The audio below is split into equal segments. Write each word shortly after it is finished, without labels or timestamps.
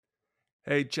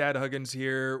Hey, Chad Huggins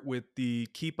here with the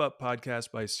Keep Up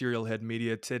podcast by Serial Head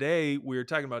Media. Today, we're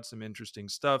talking about some interesting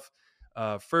stuff.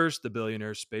 First, the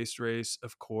billionaire space race,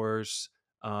 of course.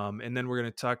 And then we're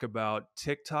going to talk about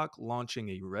TikTok launching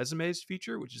a resumes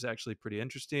feature, which is actually pretty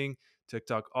interesting.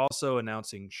 TikTok also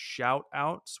announcing shout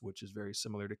outs, which is very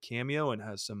similar to Cameo and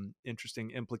has some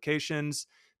interesting implications.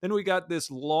 Then we got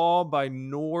this law by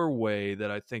Norway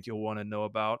that I think you'll want to know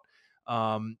about.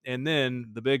 And then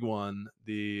the big one,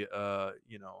 the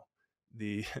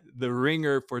the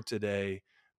ringer for today.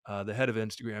 The head of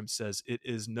Instagram says it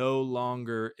is no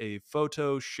longer a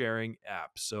photo sharing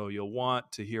app. So you'll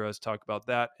want to hear us talk about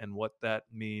that and what that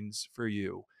means for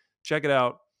you. Check it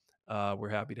out. We're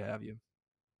happy to have you.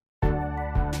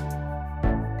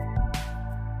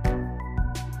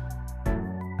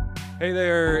 Hey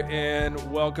there,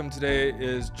 and welcome. Today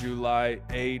is July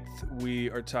 8th.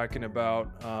 We are talking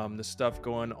about the stuff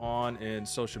going on in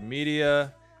social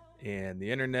media and the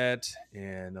internet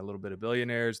and a little bit of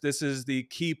billionaires. This is the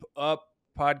Keep Up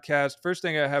podcast. First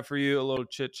thing I have for you, a little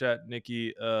chit chat,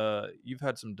 Nikki. You've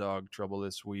had some dog trouble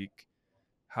this week.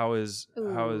 How is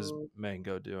Ooh.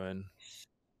 Mango doing?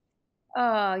 Oh,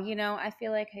 I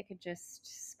feel like I could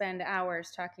just spend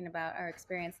hours talking about our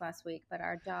experience last week, but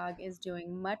our dog is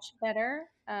doing much better.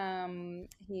 Has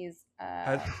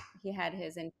He had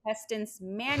his intestines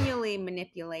manually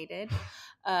manipulated,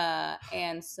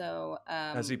 and so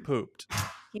has he pooped?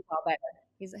 he's all better.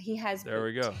 He has There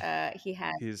we pooped. go. He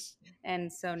has, He's and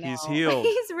so he's now healed.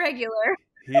 he's regular.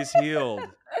 He's healed.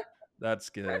 That's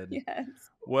good. Yes.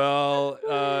 Well,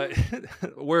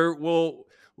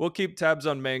 we'll keep tabs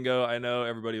on Mango. I know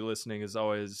everybody listening is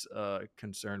always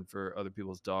concerned for other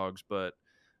people's dogs, but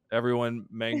everyone,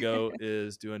 Mango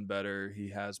is doing better. He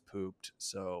has pooped,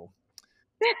 so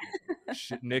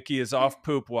Nikki is off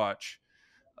poop watch.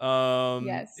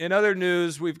 Yes. In other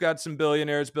news, we've got some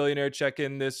billionaire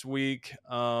check-in this week.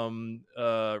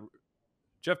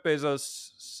 Jeff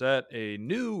Bezos set a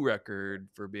new record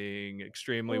for being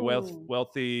extremely Ooh.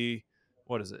 wealthy.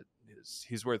 What is it?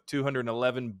 He's worth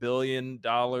 $211 billion,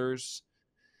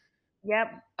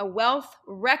 Yep. A wealth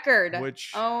record.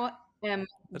 which that's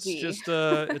OMG. just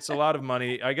it's a lot of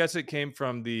money. I guess it came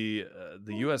from the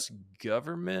U.S.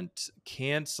 government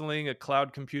canceling a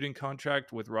cloud computing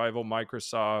contract with rival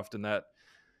Microsoft, and that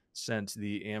sent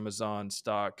the Amazon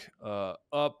stock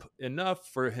up enough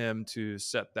for him to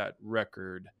set that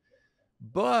record.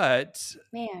 But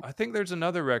Man. I think there's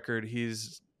another record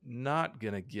he's not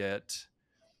going to get,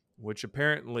 which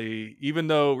apparently, even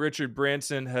though Richard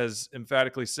Branson has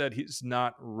emphatically said he's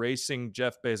not racing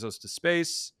Jeff Bezos to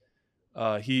space,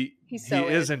 He he so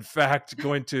is. is in fact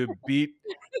going to beat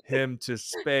him to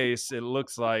space. It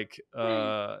looks like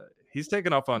he's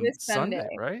taking off on This Sunday,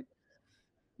 Sunday. right?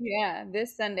 Yeah,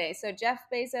 this Sunday. So Jeff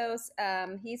Bezos,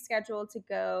 he's scheduled to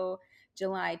go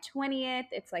July 20th.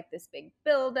 It's like this big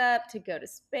buildup to go to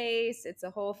space. It's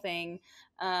a whole thing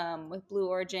with Blue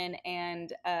Origin.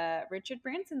 And Richard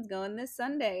Branson's going this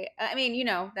Sunday. I mean,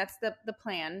 that's the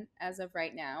plan as of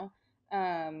right now.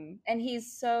 And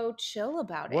he's so chill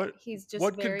about it. What He's just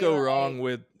what could very go like, wrong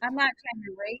with I'm not trying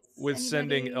to race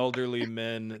sending anybody. elderly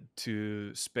men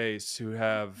to space who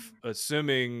have,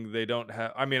 assuming they don't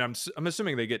have, I mean, I'm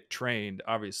assuming they get trained,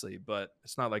 obviously, but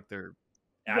it's not like they're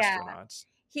Yeah. astronauts.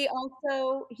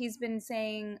 He's been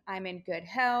saying, I'm in good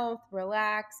health,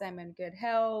 relax, I'm in good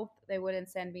health. They wouldn't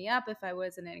send me up if I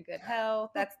wasn't in good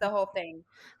health. That's the whole thing,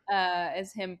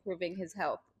 is him proving his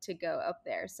health to go up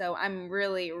there. So I'm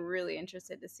really, really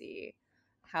interested to see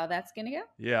how that's going to go,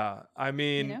 Yeah, I you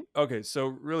mean, know? okay, so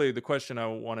really the question I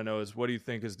want to know is, what do you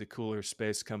think is the cooler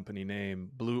space company name,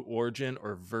 Blue Origin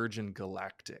or Virgin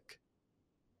Galactic?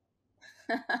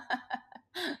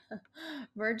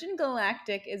 Virgin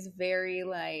Galactic is very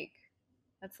like,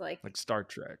 that's like, Like Star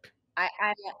Trek.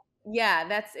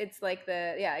 yeah, it's like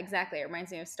yeah, exactly. It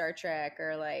reminds me of Star Trek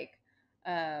or like,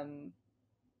 um,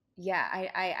 yeah,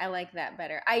 I like that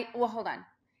better. Well, hold on.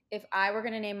 If I were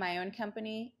gonna name my own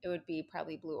company, it would be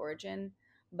probably Blue Origin,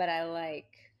 but I like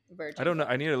I Virgin don't know.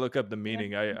 I need to Galactic. look up the You know,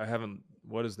 meaning. I haven't.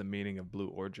 What is the meaning of Blue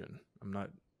Origin? I'm not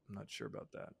sure about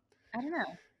that. I don't know.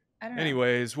 I don't know.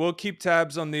 Anyways, we'll keep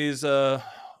tabs on these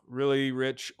really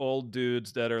rich old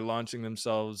dudes that are launching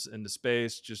themselves into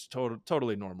space. Just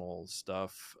totally normal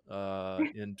stuff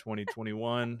in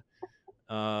 2021.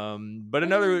 But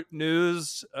in other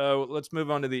news, let's move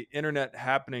on to the internet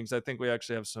happenings. I think we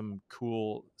actually have some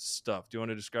cool stuff. Do you want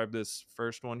to describe this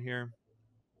first one here?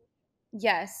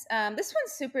 Yes, this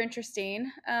one's super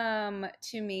interesting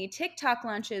to me. TikTok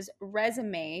launches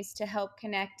resumes to help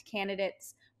connect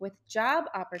candidates with job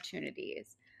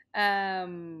opportunities.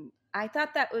 I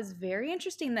thought that was very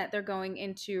interesting that they're going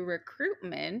into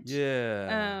recruitment.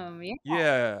 Yeah. Yeah.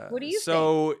 Yeah. What do you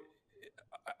think? So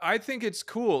I think it's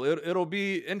cool. It'll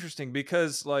be interesting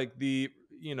because like the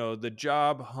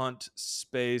job hunt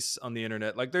space on the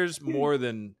internet, like there's more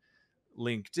than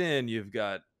LinkedIn. You've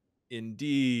got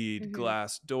Indeed, Hmm.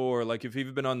 Glassdoor. Like if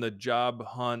you've been on the job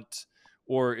hunt,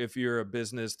 or if you're a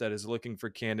business that is looking for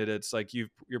candidates, like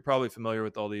you're probably familiar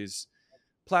with all these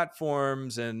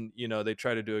platforms, and they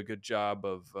try to do a good job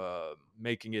of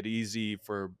making it easy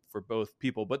for both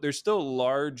people, but they're still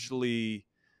largely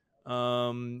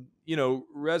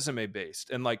resume based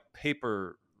and like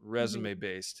paper resume Hmm.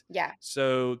 based. Yeah.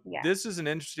 So Yeah. this is an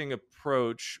interesting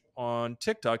approach on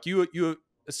TikTok. You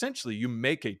essentially you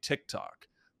make a TikTok.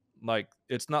 Like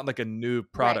it's not like a new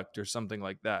Right. product or something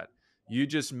like that. You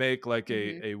just make like a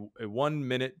Hmm. a 1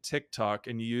 minute TikTok,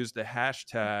 and you use the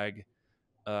hashtag,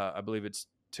 I believe it's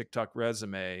TikTok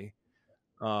resume.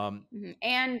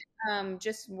 And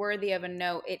just worthy of a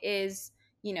note, it is,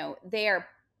 they are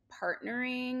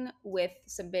partnering with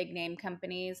some big name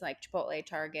companies like Chipotle,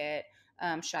 Target,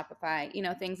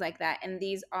 Shopify, things like that. And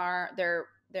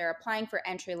they're applying for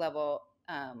entry level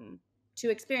to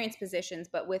experience positions,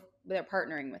 but they're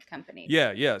partnering with companies.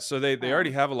 Yeah, yeah. So they already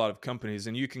Um, have a lot of companies,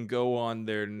 and you can go on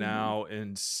there mhm, now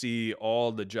and see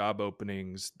all the job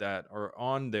openings that are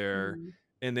on there. mhm,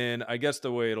 And then I guess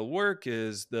the way it'll work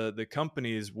is the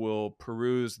companies will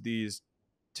peruse these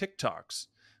TikToks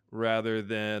rather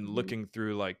than mhm, looking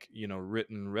through like,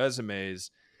 written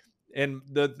resumes. And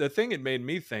the thing it made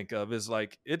me think of is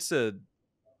like it's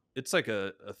like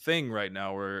a thing right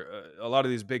now where a lot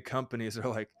of these big companies are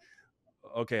like,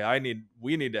 okay,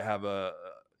 we need to have a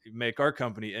make our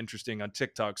company interesting on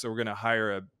TikTok. So we're going to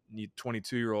hire a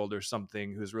 22-year-old or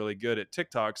something who's really good at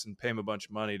TikToks and pay him a bunch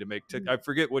of money to make mhm, I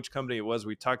forget which company it was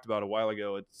we talked about a while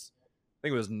ago. I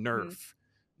think it was mhm, Nerf.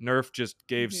 Nerf just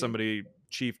gave mhm. somebody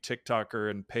chief TikToker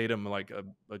and paid him like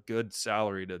a good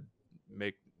salary to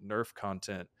make Nerf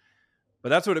content. But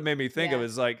that's what it made me think of Yeah.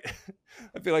 is like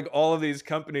I feel like all of these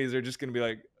companies are just going to be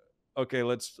like, okay,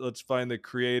 let's find the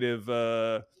creative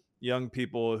young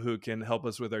people who can help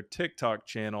us with our TikTok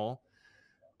channel.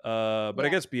 But I Yeah.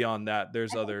 guess beyond that,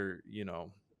 there's other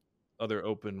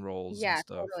open roles and Yeah,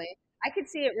 stuff. totally. I could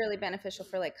see it really beneficial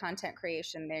for like content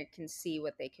creation. They can see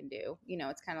what they can do.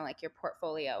 It's kind of like your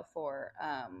portfolio for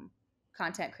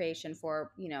content creation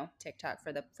for, TikTok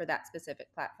for that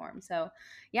specific platform. So,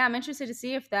 yeah, I'm interested to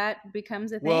see if that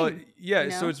becomes a Well, thing, you yeah,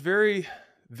 so know? it's very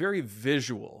very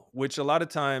visual, which a lot of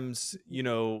times,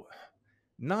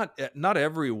 not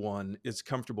everyone is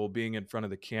comfortable being in front of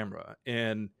the camera.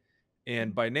 And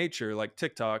by nature, like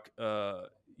TikTok,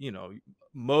 you know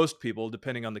most people,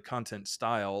 depending on the content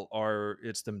style, are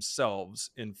it's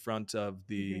themselves in front of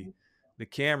Mm-hmm. the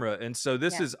camera. And so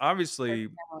this Yeah, is obviously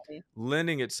personality.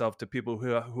 lending itself to people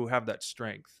who have that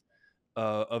strength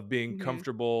of being Mm-hmm.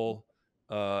 comfortable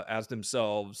as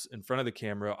themselves in front of the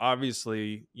camera.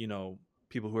 Obviously,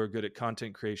 people who are good at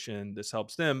content creation, this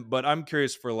helps them. But I'm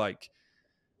curious for like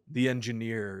the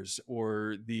engineers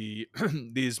or the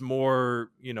these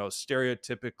more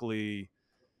stereotypically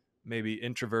maybe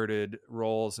introverted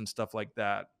roles and stuff like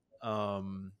that.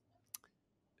 um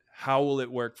how will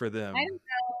it work for I them? don't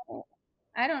know.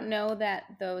 I don't know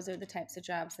that those are the types of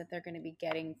jobs that they're going to be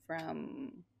getting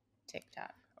from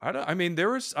TikTok. I mean,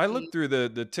 I Do you? looked through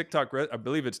the TikTok I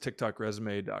believe it's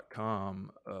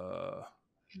tiktokresume.com.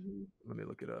 Mhm. Let me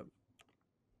look it up.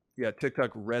 Yeah,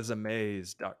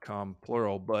 tiktokresumes.com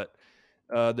plural. But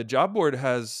the job board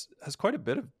has quite a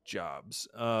bit of jobs.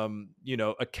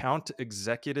 Account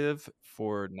executive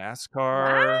for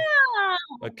NASCAR,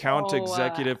 account Wow.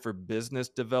 executive for business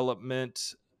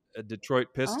development at Detroit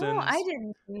Oh, I Pistons.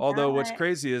 didn't see Although what's that.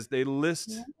 crazy is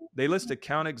Yeah. they list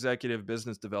account executive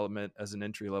business development as an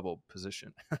entry level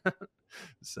position.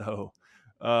 So,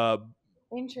 uh,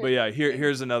 but yeah, Interesting.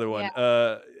 here's another Yeah. one.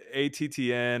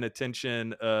 ATTN,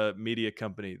 Attention Media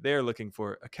Company. They're looking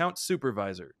for account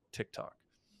supervisor TikTok.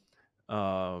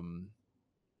 Um,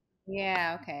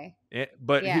 Yeah. Okay.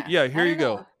 but Yeah. yeah, I here you don't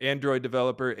go. know. Android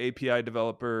developer, API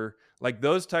developer, like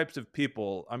those types of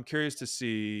people. I'm curious to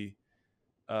see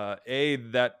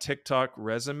that TikTok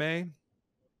resume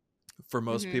for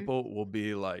most Hmm. people will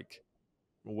be like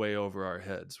way over our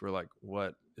heads. We're like,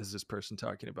 what is this person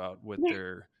talking about with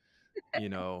their, you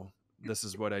know, this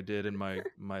is what I did in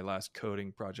my last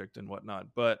coding project and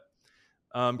whatnot. But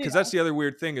because Yeah. that's the other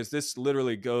weird thing is this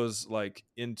literally goes like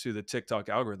into the TikTok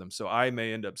algorithm. So I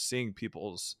may end up seeing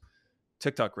people's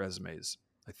TikTok resumes,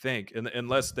 I think, and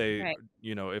unless they, Right.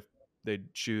 if they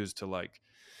choose to like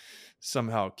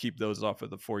somehow keep those off of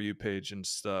the For You page and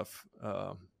stuff.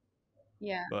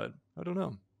 Yeah. But I don't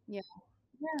know. Yeah.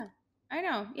 Yeah. I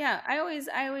know. Yeah. I always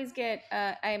get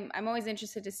I'm always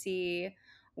interested to see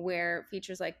where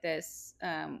features like this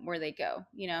where they go,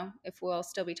 if we'll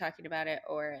still be talking about it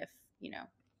or if,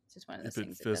 it's just one of those If it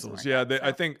things that doesn't fizzles. work Yeah, out.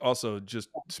 I So, think also, just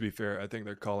to be fair, I think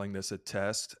they're calling this a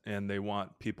test and they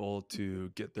want people to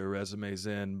get their resumes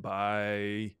in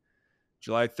by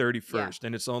July yeah. 31st,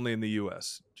 and it's only in the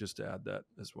US, just to add that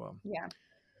as well. Yeah.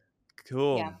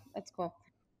 Cool. Yeah, that's cool.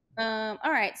 All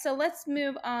right, so let's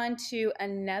move on to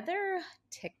another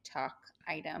TikTok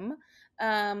item.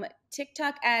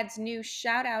 TikTok adds new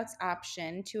shoutouts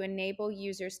option to enable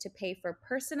users to pay for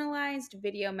personalized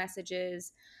video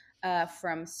messages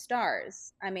from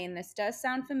stars. I mean, this does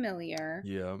sound familiar.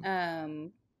 Yeah.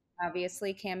 Um,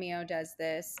 Obviously, Cameo does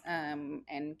this, and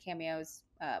Cameo's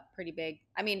pretty big.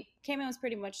 I mean, Cameo is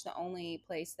pretty much the only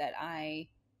place that I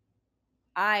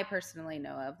personally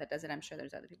know of that does it. I'm sure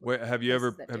there's other people, Wait, places that have do you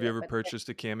it, ever but purchased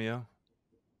a Cameo?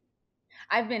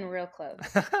 I've been real close.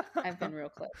 I've been real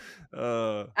close.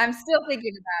 uh I'm still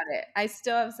thinking about it. I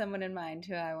still have someone in mind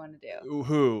who I want to do.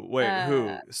 who? Wait, Uh,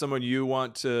 who? Someone you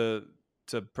want to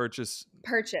purchase?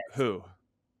 Purchase. Who?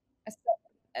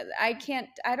 I can't.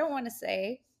 I don't want to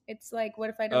say. It's like, what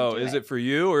if I don't Oh, do is it? it for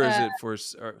you or is Uh,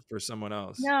 it or for someone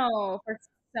else? no, for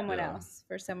someone Yeah. else.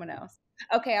 For someone else.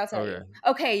 Okay, I'll tell you. Okay.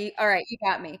 Okay, all right, you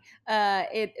got me.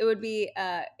 It would be.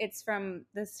 It's from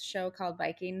this show called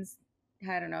Vikings.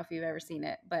 I don't know if you've ever seen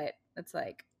it, but it's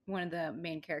like one of the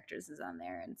main characters is on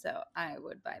there, and so I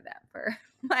would buy that for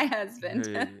my husband.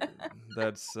 Hey,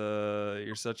 that's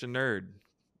you're such a nerd.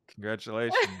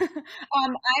 Congratulations.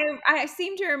 I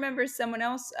seem to remember someone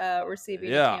else receiving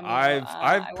a Yeah, cameo.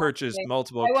 I've purchased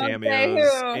multiple I won't say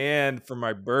cameos, who. and for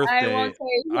my I birthday, won't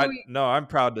say who. I'm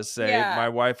proud to say Yeah. my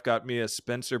wife got me a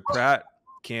Spencer Pratt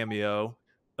cameo.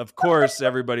 Of course,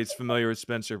 everybody's familiar with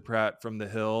Spencer Pratt from The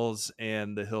Hills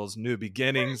and The Hills New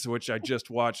Beginnings, which I just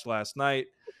watched last night,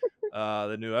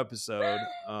 the new episode.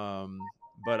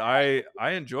 But I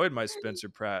enjoyed my Spencer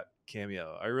Pratt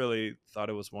cameo. I really thought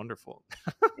it was wonderful.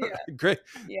 Yeah. Great.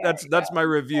 Yeah. That's my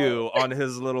review Yeah. on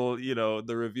his little,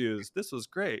 the reviews. This was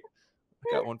great.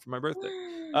 I got one for my birthday.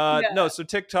 No, Yeah. so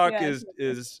TikTok Yeah.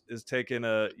 is taking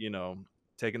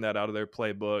taking that out of their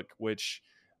playbook, which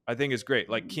I think is great.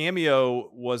 Like Cameo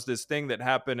was this thing that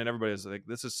happened and everybody was like,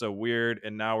 this is so weird.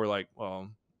 And now we're like, well,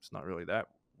 it's not really that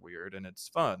weird and it's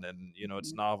fun and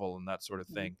it's novel and that sort of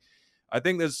thing. I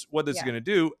think what this is Yeah. going to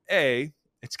do.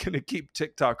 It's going to keep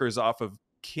TikTokers off of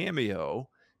Cameo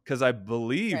because I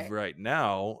believe right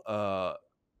now,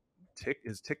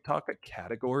 is TikTok a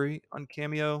category on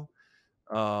Cameo?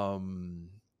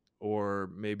 Or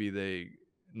maybe they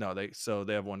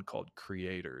have one called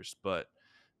creators, but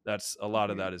that's a lot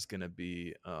of that is going to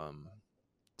be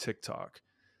TikTok.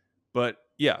 But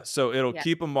yeah, so it'll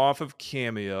keep them off of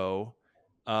Cameo,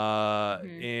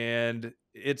 and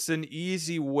it's an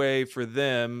easy way for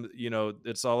them.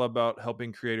 It's all about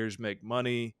helping creators make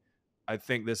money. I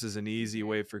think this is an easy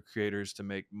way for creators to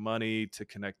make money, to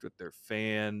connect with their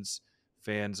fans.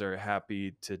 Fans are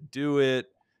happy to do it.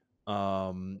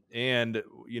 And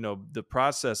the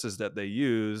processes that they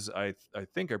use, I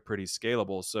think are pretty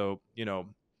scalable. So,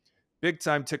 big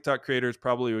time TikTok creators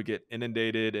probably would get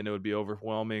inundated and it would be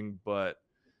overwhelming, but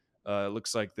it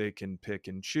looks like they can pick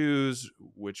and choose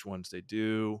which ones they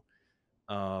do.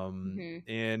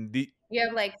 And you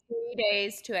have like 3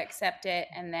 days to accept it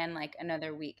and then like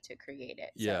another week to create it.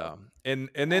 yeah. So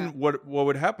And then what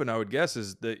would happen, I would guess,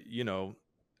 is that,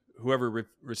 whoever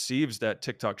receives that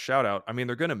TikTok shout out, I mean,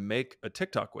 they're going to make a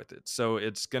TikTok with it. So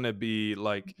it's going to be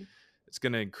like, it's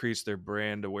going to increase their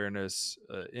brand awareness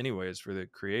anyways for the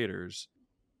creators.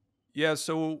 Yeah.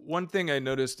 So one thing I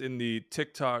noticed in the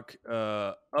TikTok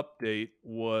update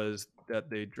was that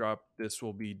they dropped this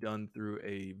will be done through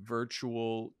a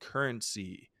virtual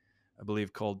currency, I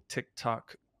believe called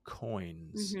TikTok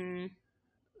coins.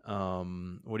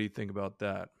 What do you think about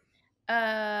that?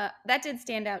 that did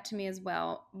stand out to me as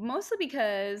well, mostly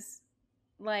because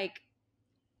like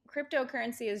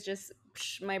cryptocurrency is just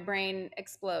my brain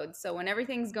explodes. So when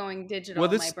everything's going digital, Well,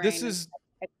 my this brain is is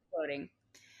exploding.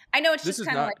 I know it's this just is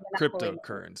kind of not like Monopoly money.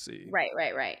 cryptocurrency.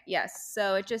 Right. Yes.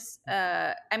 So it just,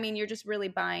 I mean, you're just really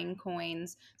buying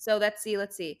coins. So let's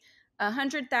see.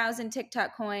 100,000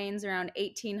 TikTok coins, around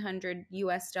 1,800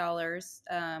 US dollars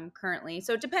currently.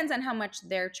 So it depends on how much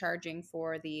they're charging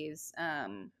for these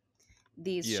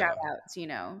shout outs,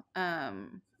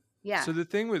 yeah. So the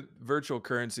thing with virtual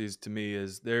currencies to me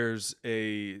is there's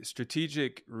a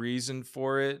strategic reason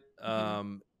for it,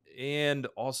 and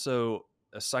also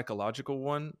a psychological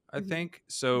one, I think.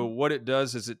 So what it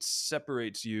does is it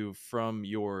separates you from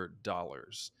your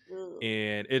dollars.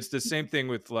 And it's the same thing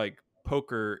with like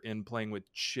poker and playing with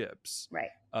chips.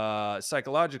 Right.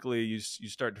 Psychologically, you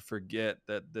start to forget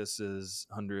that this is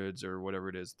hundreds or whatever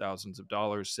it is, thousands of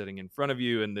dollars sitting in front of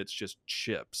you, and it's just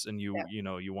chips, and Yep.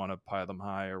 you want to pile them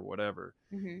high or whatever.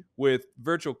 Mhm. With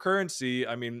virtual currency,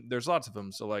 I mean, there's lots of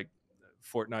them. So like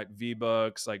Fortnite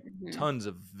V-Bucks, like Mhm. tons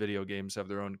of video games have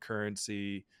their own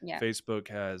currency. Yeah. Facebook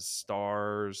has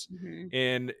stars.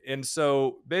 Mhm. And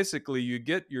so basically you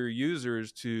get your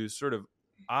users to sort of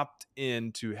opt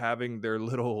in to having their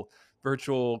little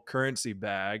virtual currency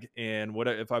bag, and what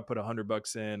if I put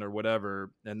 $100 in or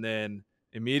whatever, and then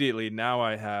immediately now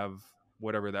I have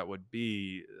whatever that would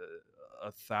be,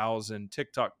 1,000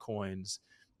 TikTok coins,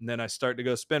 and then I start to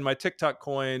go spend my TikTok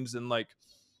coins, and like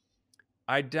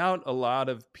I doubt a lot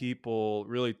of people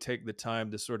really take the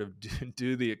time to sort of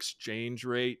do the exchange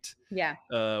rate Yeah.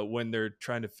 when they're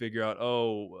trying to figure out,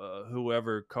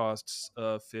 whoever costs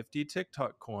 50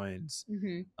 TikTok coins,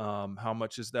 Mhm. how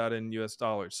much is that in US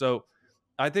dollars? So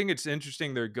I think it's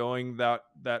interesting they're going that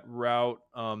route.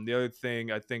 The other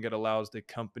thing, I think it allows the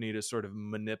company to sort of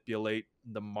manipulate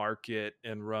the market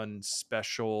and run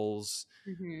specials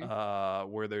Mhm.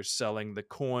 where they're selling the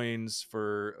coins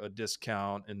for a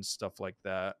discount and stuff like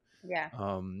that. Yeah.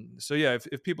 So yeah,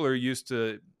 if people are used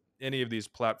to any of these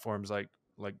platforms like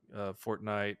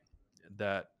Fortnite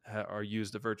that are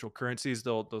used the virtual currencies,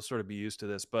 they'll sort of be used to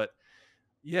this. But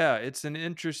yeah, it's an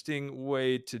interesting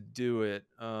way to do it.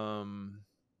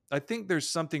 I think there's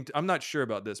something I'm not sure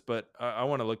about this, but I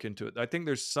want to look into it. I think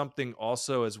there's something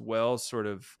also as well, sort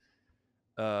of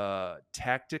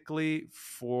tactically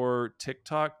for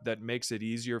TikTok that makes it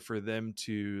easier for them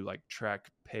to like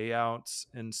track payouts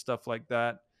and stuff like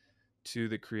that to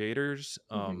the creators.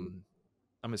 Mhm.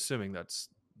 I'm assuming that's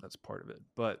part of it.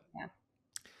 But Yeah.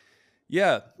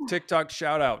 yeah, TikTok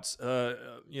shout outs.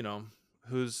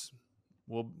 Who's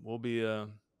we'll be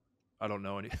I don't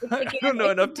know any It's I again don't know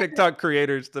it's enough again TikTok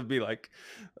creators to be like,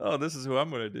 oh, this is who I'm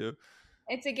gonna do.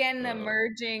 it's again the Uh,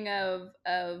 merging of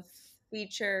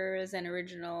features and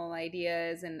original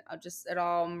ideas, and just it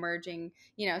all merging.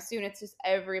 Soon it's just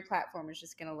every platform is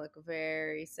just going to look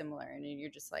very similar, and you're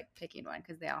just like picking one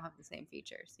because they all have the same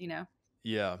features.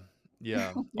 yeah,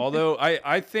 yeah. Although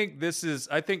I think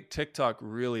TikTok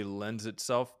really lends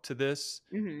itself to this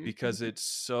Mhm. because it's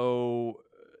so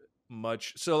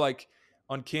much so like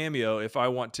on Cameo, if I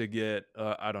want to get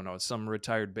I don't know, some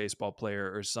retired baseball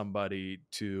player or somebody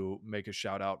to make a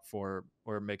shout out for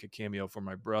or make a cameo for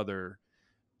my brother,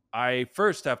 I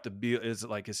first have to be is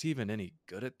he even any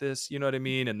good at this? You know what I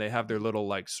mean? And they have their little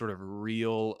like sort of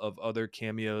reel of other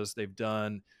cameos they've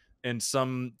done. And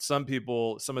some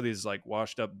people, some of these like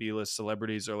washed up B-list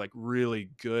celebrities are like really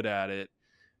good at it,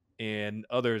 and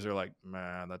others are like,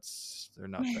 man, they're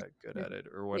not that good at it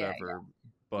or Yeah, whatever.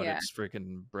 But yeah, it's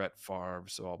freaking Brett Favre,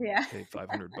 so I'll yeah, pay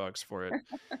 $500 for it.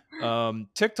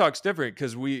 TikTok's different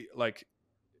because we like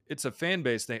it's a fan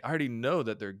base thing. I already know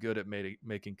that they're good at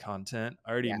making content.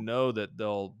 I already yeah. know that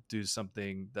they'll do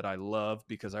something that I love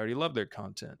because I already love their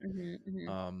content. Hmm.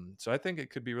 Hmm. So I think it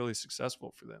could be really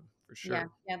successful for them for Yeah,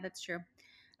 sure. yeah, that's true.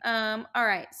 All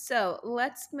right, so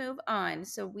let's move on.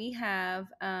 So we have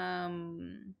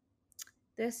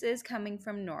this is coming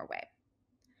from Norway.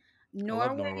 I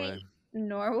love Norway.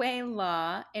 Norway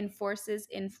law enforces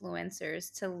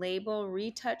influencers to label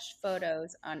retouched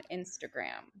photos on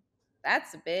Instagram.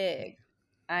 That's big,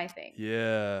 I think.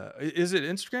 Yeah, is it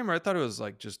Instagram or I thought it was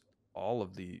like just all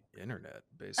of the internet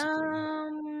basically.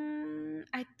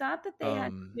 I thought that they had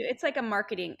Um, it's like a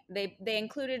marketing. They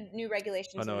included new I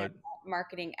regulations in know their it.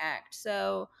 marketing act.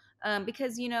 So,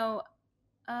 because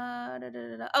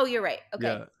oh, you're right. Okay.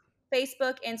 Yeah,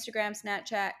 Facebook, Instagram,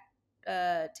 Snapchat,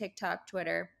 TikTok,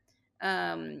 Twitter.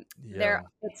 yeah,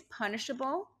 It's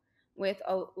punishable with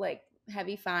like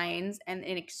heavy fines, and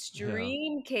in yeah,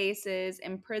 extreme cases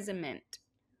imprisonment.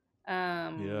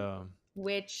 Um, yeah,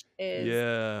 which is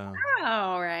yeah.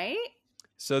 all right.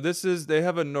 So they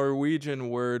have a Norwegian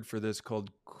word for this called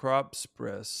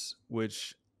kroppspress,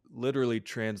 which literally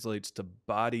translates to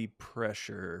body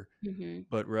pressure, Mm-hmm.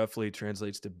 but roughly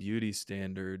translates to beauty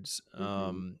standards.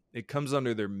 Mm-hmm. It comes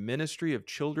under their Ministry of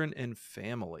Children and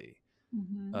Family.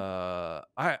 Mm-hmm.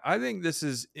 I think this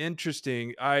is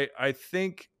interesting. I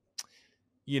think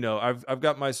I've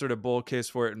got my sort of bull case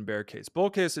for it and bear case. Bull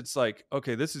case, it's like,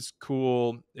 okay, this is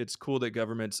cool. It's cool that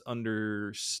governments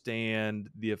understand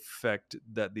the effect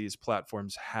that these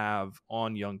platforms have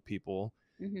on young people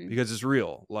Mm-hmm. because it's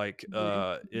real. Like,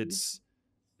 Mm-hmm.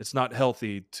 it's not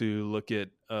healthy to look at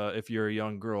if you're a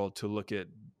young girl to look at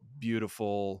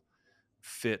beautiful,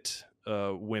 fit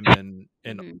women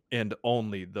Mm-hmm. and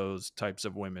only those types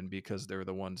of women because they're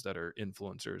the ones that are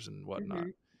influencers and whatnot.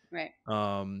 Mm-hmm. Right.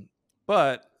 Um,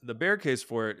 But the bear case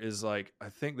for it is like I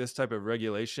think this type of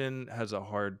regulation has a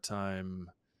hard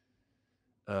time.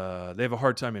 They have a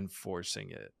hard time enforcing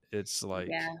it. It's like,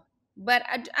 Yeah. But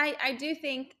I do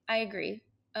think I agree.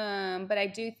 But I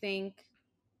do think,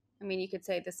 I mean, you could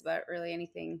say this about really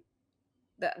anything.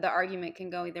 The argument can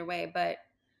go either way, but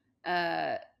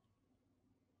uh,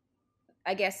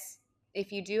 I guess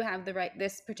if you do have the right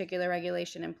this particular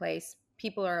regulation in place,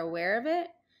 people are aware of it,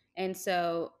 and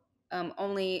so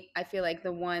only I feel like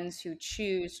the ones who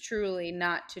choose truly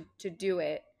not to do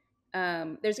it,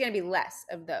 there's going to be less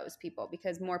of those people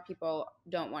because more people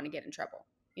don't want to get in trouble.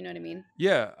 You know what I mean?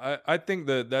 yeah, I think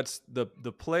that that's the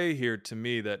play here to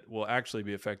me that will actually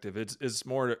be effective. It's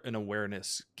more an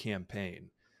awareness campaign.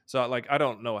 So like I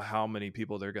don't know how many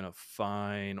people they're gonna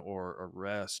fine or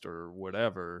arrest or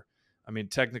whatever. I mean,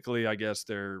 technically, I guess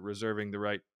they're reserving the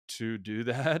right to do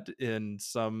that in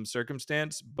some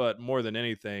circumstance, but more than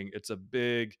anything, it's a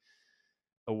big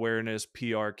awareness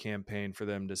PR campaign for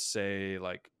them to say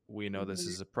like we know this Hmm.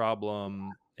 is a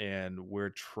problem and we're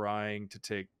trying to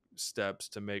take steps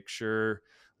to make sure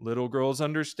little girls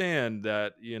understand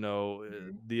that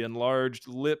Hmm. the enlarged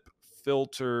lip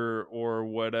filter or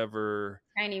whatever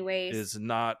Tiny is waist.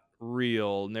 not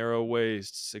real, narrow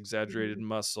waists, exaggerated Hmm.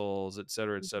 muscles, et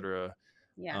cetera, et Hmm. cetera.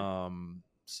 Yeah.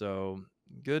 So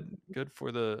good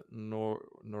for the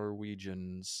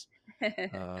Norwegians.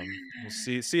 We'll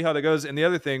see how that goes. And the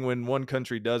other thing, when one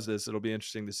country does this, it'll be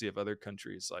interesting to see if other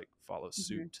countries like follow Hmm.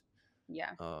 suit.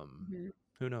 Yeah. Um, Hmm.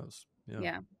 who knows? Yeah.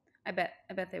 Yeah. I bet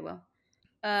they will.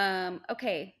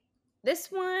 Okay. This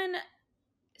one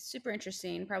super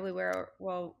interesting. Probably where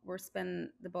we'll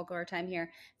spend the bulk of our time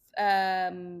here.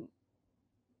 Um,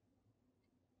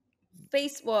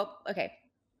 Well, okay.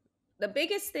 The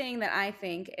biggest thing that I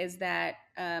think is that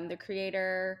the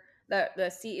creator, the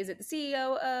C, is it the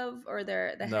CEO of or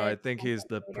the No, I head think he's content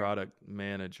the creator, product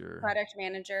manager. product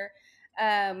manager,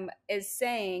 is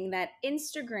saying that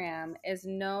Instagram is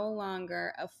no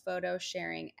longer a photo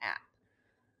sharing app.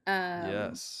 Um,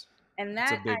 Yes. and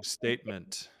It's a that I big think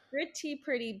statement.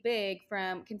 pretty big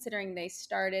from considering they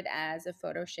started as a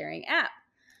photo sharing app.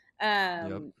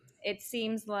 Yep. It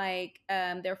seems like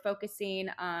they're focusing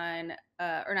on,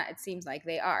 or not, it seems like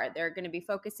they are. They're going to be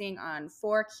focusing on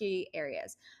four key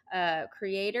areas: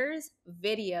 creators,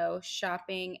 video,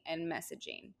 shopping, and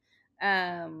messaging.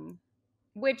 Um,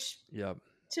 which Yep.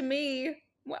 to me,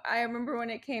 I remember when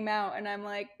it came out, and I'm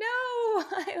like, no,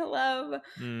 I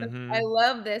Mm-hmm.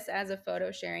 love this as a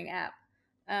photo sharing app.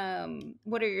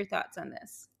 What are your thoughts on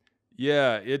this?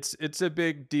 Yeah, it's a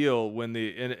big deal when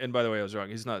and by the way, I was wrong.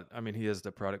 He's not, I mean, he is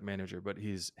the product manager, but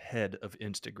he's head of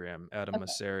Instagram, Adam Okay.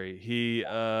 Mosseri. He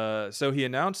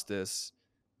announced this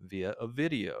via a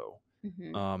video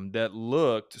Hmm. that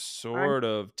looked On sort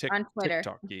of on Twitter.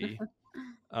 TikTok-y.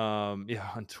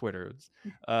 Yeah, on Twitter.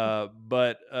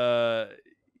 But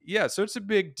yeah, so it's a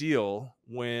big deal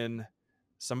when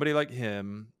somebody like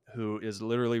him, who is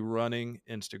literally running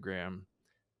Instagram,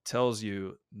 tells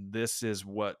you this is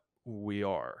what we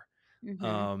are.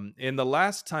 Hmm. And the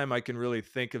last time I can really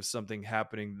think of something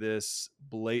happening this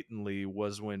blatantly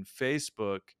was when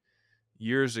Facebook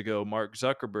years ago, Mark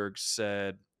Zuckerberg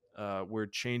said, we're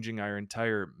changing our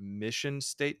entire mission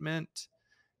statement,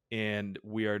 and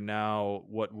we are now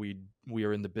we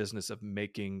are in the business of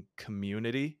making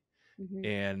community, Hmm.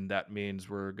 and that means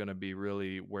we're going to be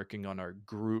really working on our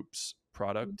groups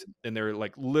product. Hmm. And they're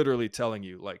like literally telling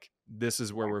you like this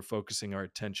is where we're focusing our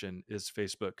attention is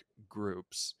Facebook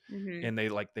groups. Hmm. And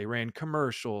they ran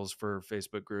commercials for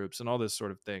Facebook groups and all this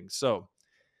sort of thing. So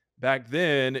back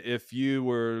then, if you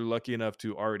were lucky enough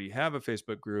to already have a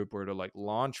Facebook group or to like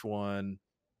launch one,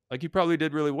 like you probably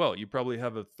did really well. You probably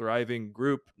have a thriving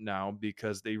group now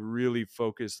because they really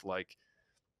focused like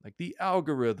the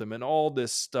algorithm and all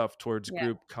this stuff towards Yeah.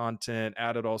 group content,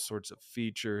 added all sorts of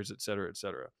features, et cetera, et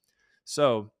cetera.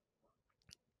 So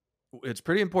it's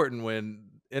pretty important when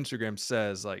Instagram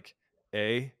says like,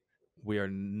 A, we are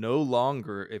no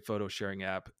longer a photo sharing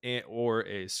app or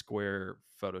a Square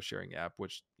photo sharing app,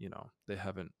 which, they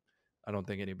haven't, I don't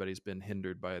think anybody's been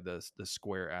hindered by the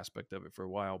Square aspect of it for a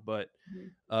while,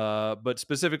 Mhm. but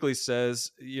specifically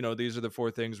says, these are the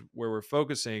four things where we're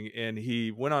focusing. And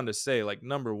he went on to say like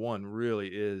number one really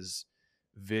is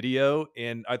video.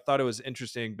 And I thought it was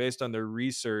interesting based on their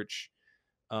research.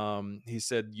 He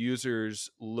said users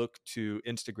look to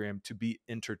Instagram to be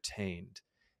entertained.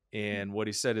 And what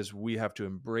he said is we have to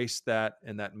embrace that.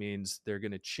 And that means they're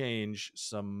going to change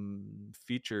some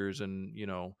features and,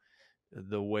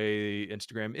 the way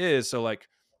Instagram is. So, like,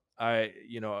 I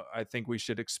think we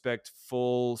should expect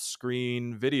full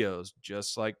screen videos,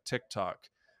 just like TikTok.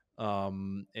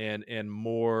 and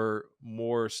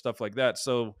more stuff like that.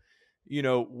 So,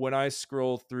 when I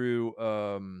scroll through,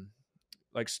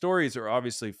 like, stories are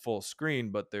obviously full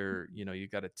screen, but they're, you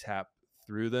got to tap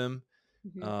through them.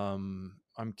 Hmm.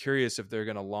 I'm curious if they're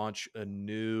going to launch a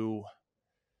new,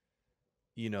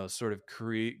 sort of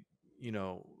create, you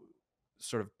know,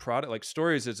 sort of product. Like,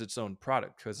 stories is its own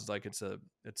product, because it's like it's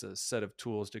a set of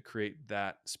tools to create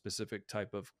that specific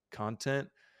type of content.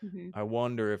 Hmm. I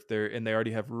wonder if they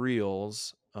already have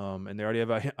reels, and they already have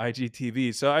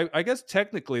IGTV. So I guess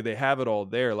technically they have it all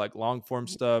there, like long form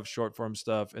stuff, short form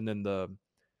stuff, and then the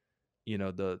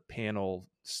panel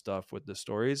stuff with the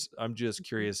stories. I'm just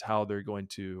curious how they're going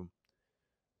to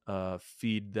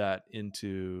feed that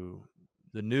into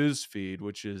the news feed,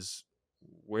 which is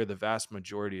where the vast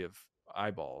majority of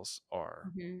eyeballs are.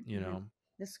 Hmm. You Hmm. know,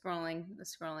 The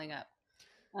scrolling up.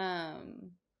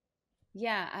 Um,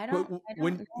 yeah, I Wh- don't, I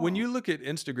don't when know. you look at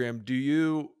Instagram, do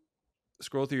you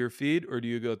scroll through your feed, or do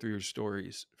you go through your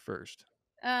stories first?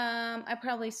 I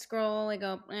probably scroll. I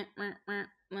go, meh, meh,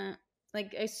 meh.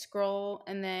 Like I scroll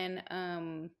and then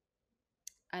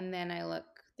I look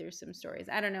through some stories.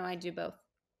 I don't know. I do both.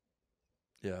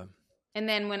 Yeah, And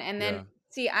then yeah.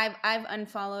 see, I've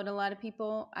unfollowed a lot of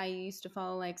people. I used to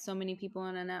follow like so many people,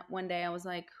 and then one day I was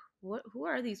like, what? Who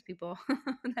are these people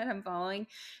that I'm following?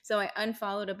 So I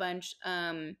unfollowed a bunch.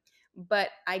 But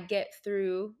I get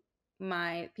through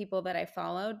my people that I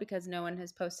followed because no one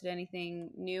has posted anything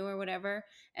new or whatever.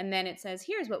 And then it says,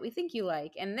 here's what we think you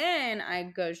like. And then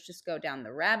just go down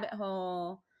the rabbit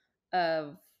hole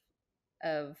of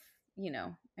of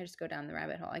I just go down the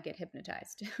rabbit hole. I get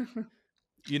hypnotized.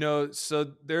 So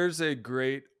there's a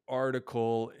great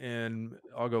article, and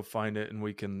I'll go find it, and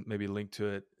we can maybe link to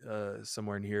it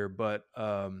somewhere in here. But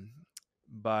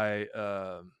by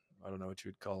I don't know what you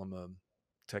would call him, a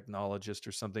technologist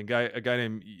or something, a guy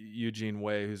named Eugene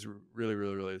Wei, who's really,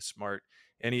 really, really smart,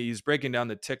 and he's breaking down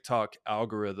the TikTok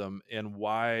algorithm and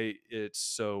why it's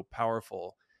so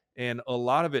powerful. And a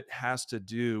lot of it has to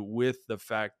do with the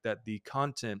fact that the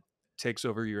content takes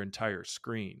over your entire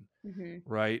screen, Hmm.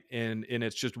 right? And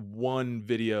it's just one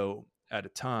video at a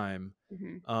time,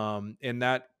 Hmm. and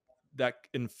that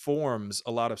informs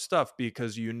a lot of stuff,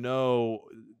 because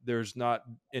there's not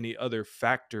any other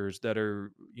factors that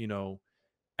are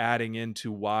adding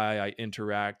into why I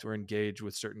interact or engage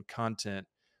with certain content.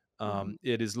 Hmm.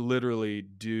 It is literally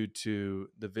due to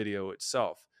the video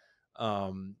itself.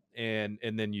 And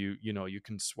then you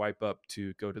can swipe up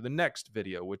to go to the next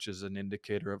video, which is an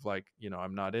indicator of, like,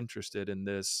 I'm not interested in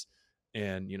this.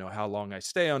 And how long I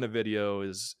stay on a video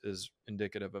is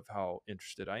indicative of how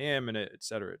interested I am in it, et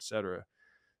cetera, et cetera.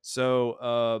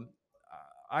 So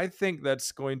I think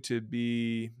that's going to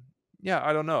be, yeah,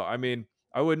 I don't know. I mean,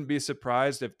 I wouldn't be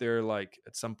surprised if they're like,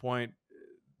 at some point,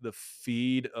 the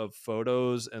feed of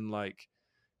photos and, like,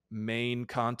 main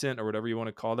content, or whatever you want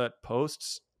to call that,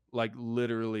 posts, like,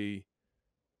 literally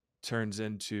turns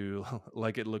into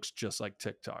like, it looks just like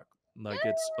TikTok. Like,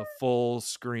 it's a full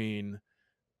screen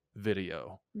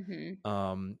video,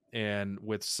 Hmm. and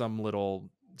with some little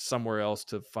somewhere else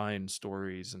to find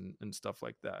stories and stuff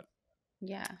like that.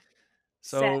 Yeah. Sad,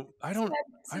 So I sad, don't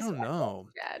this I is don't know.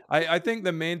 sad. I think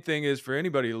the main thing is, for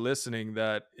anybody listening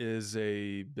that is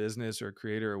a business or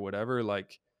creator or whatever,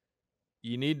 like,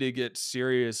 you need to get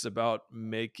serious about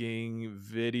making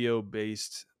video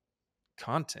based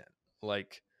content,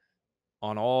 like,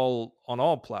 on all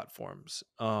platforms.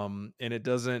 And it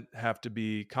doesn't have to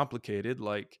be complicated.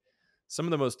 Like, some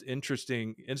of the most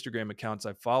interesting Instagram accounts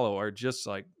I follow are just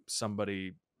like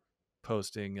somebody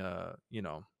posting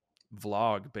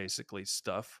vlog, basically,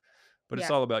 stuff, but it's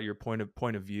Yeah. all about your point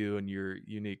of view and your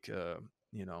unique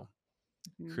you know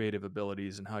Hmm. creative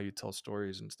abilities and how you tell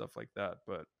stories and stuff like that.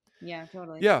 But Yeah,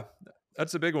 totally. yeah,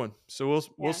 that's a big one. So we'll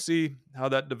Yeah. see how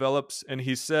that develops. And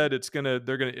he said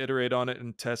they're gonna iterate on it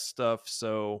and test stuff.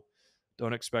 So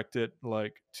don't expect it,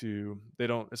 like, they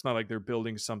don't, it's not like they're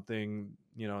building something,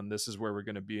 and this is where we're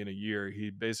gonna be in a year. He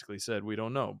basically said, we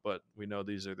don't know, but we know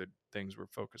these are the things we're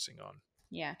focusing on.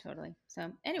 Yeah, totally.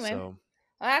 So anyway, So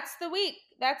that's the week.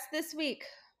 That's this week.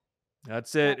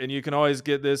 that's So, it. And you can always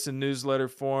get this in newsletter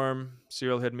form,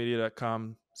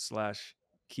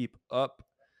 serialheadmedia.com/keep up.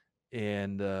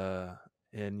 And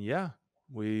yeah,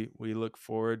 we look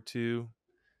forward to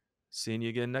seeing you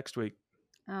again next week.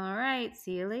 all right.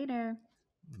 See you later.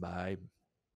 Bye.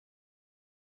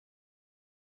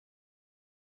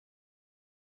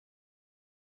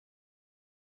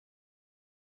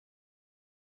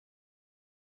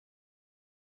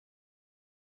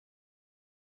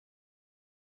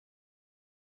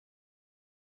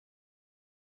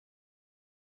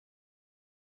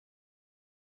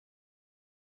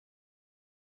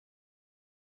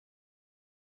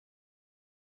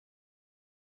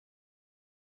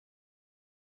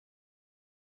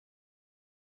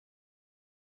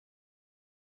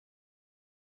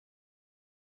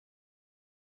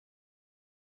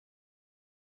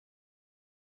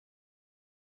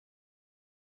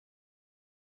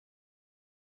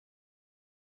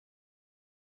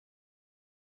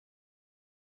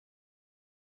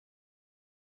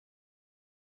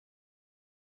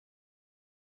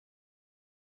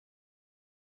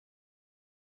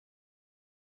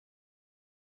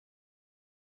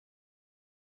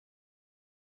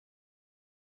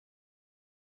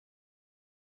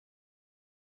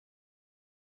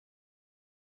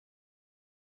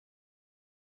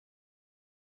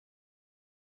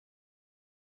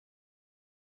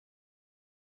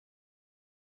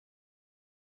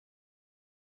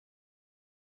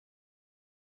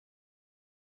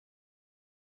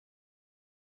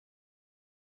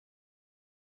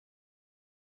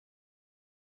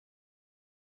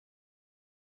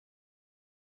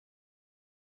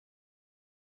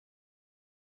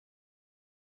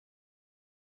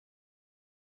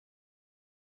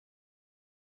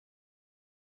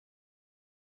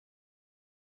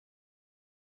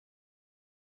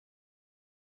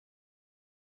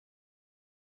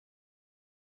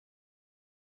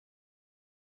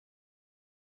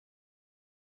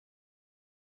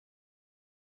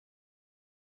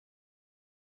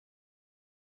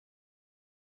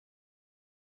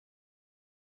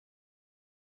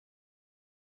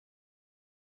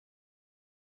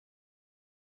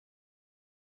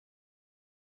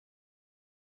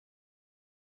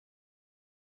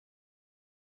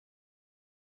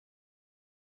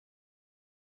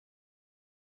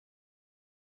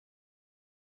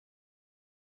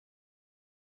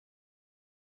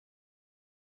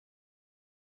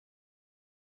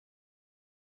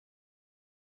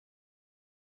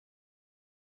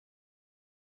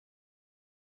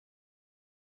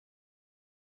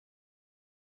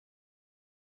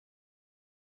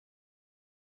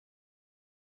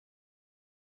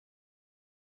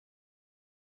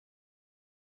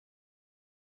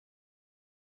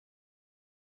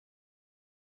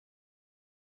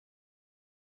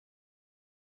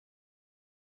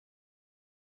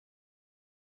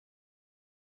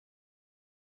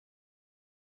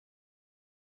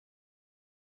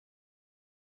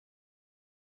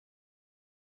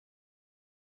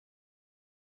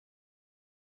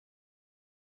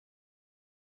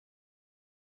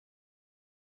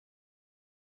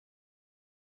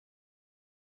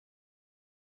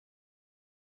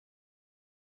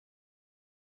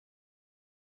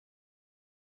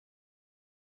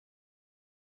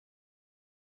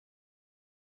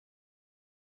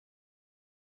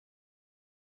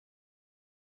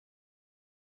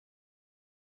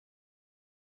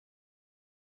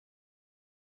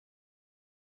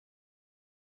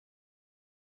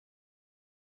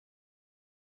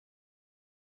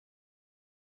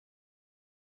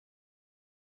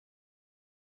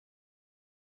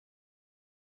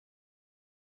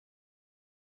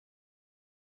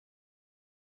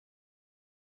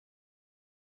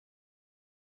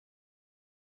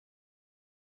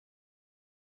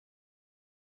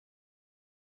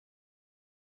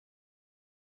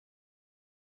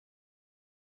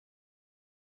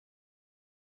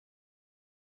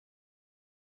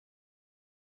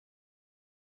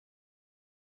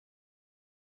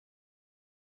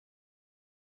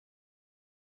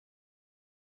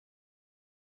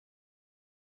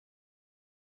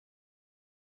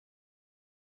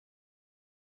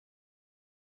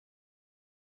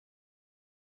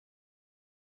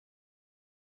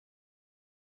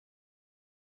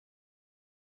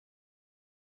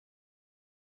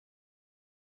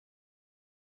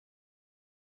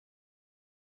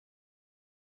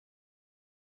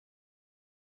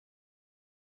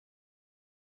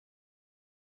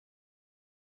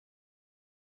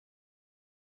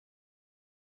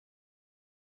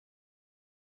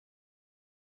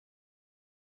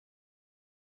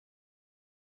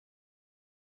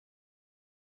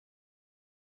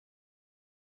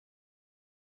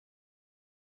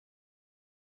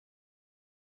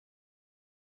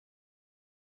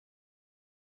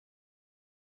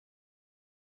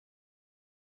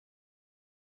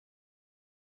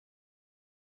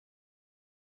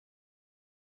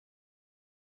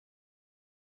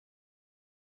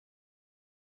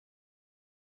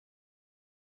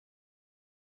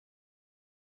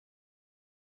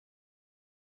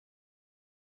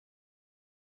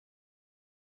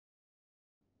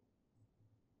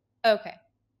 Okay.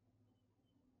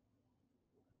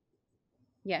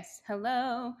 Yes.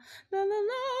 Hello. La, la,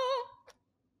 la.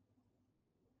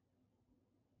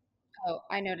 Oh,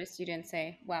 I noticed you didn't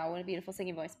say, wow, what a beautiful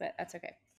singing voice, but that's okay.